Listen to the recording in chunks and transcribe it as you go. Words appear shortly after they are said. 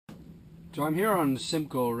So I'm here on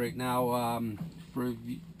Simcoe right now. For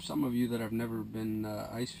some of you that have never been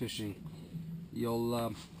ice fishing,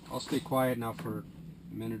 I'll stay quiet now for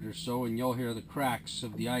a minute or so, and you'll hear the cracks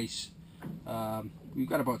of the ice. We've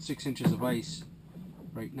got about 6 inches of ice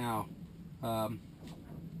right now,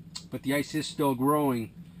 but the ice is still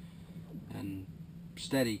growing and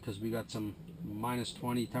steady because we got some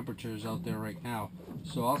 -20 temperatures out there right now.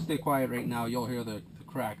 So I'll stay quiet right now. You'll hear the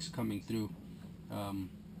cracks coming through.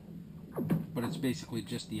 But it's basically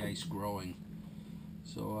just the ice growing.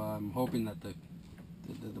 So I'm hoping that the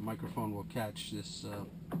microphone will catch this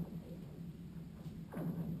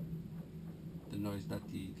the noise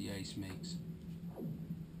that the ice makes.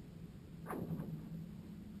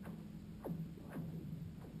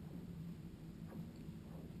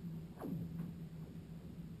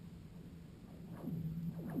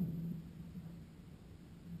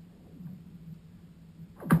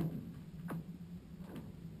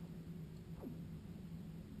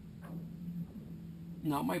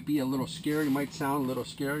 Now it might be a little scary, it might sound a little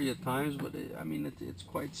scary at times, but I mean it's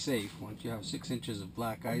quite safe. Once you have 6 inches of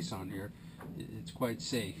black ice on here, it's quite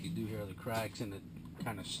safe. You do hear the cracks and it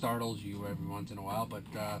kind of startles you every once in a while, but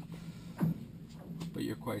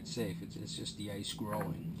you're quite safe. It's just the ice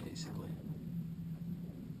growing, basically.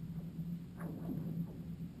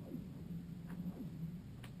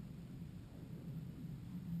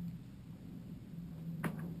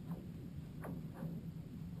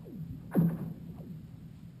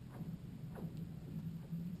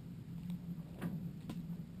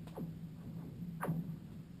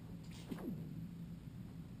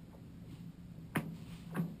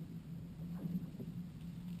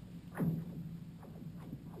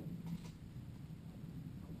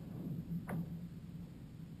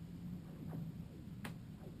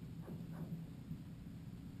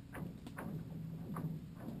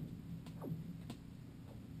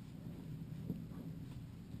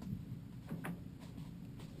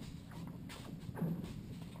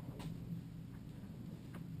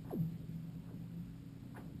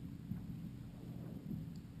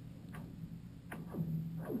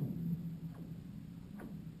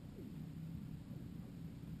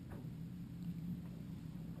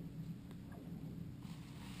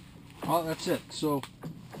 Well, that's it. So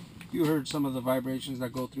you heard some of the vibrations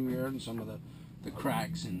that go through here and some of the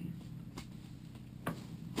cracks, and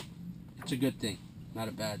it's a good thing, not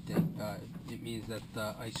a bad thing. It means that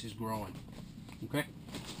the ice is growing. Okay?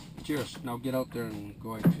 Cheers. Now get out there and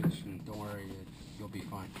go ice fishing. Don't worry, you'll be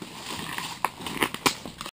fine.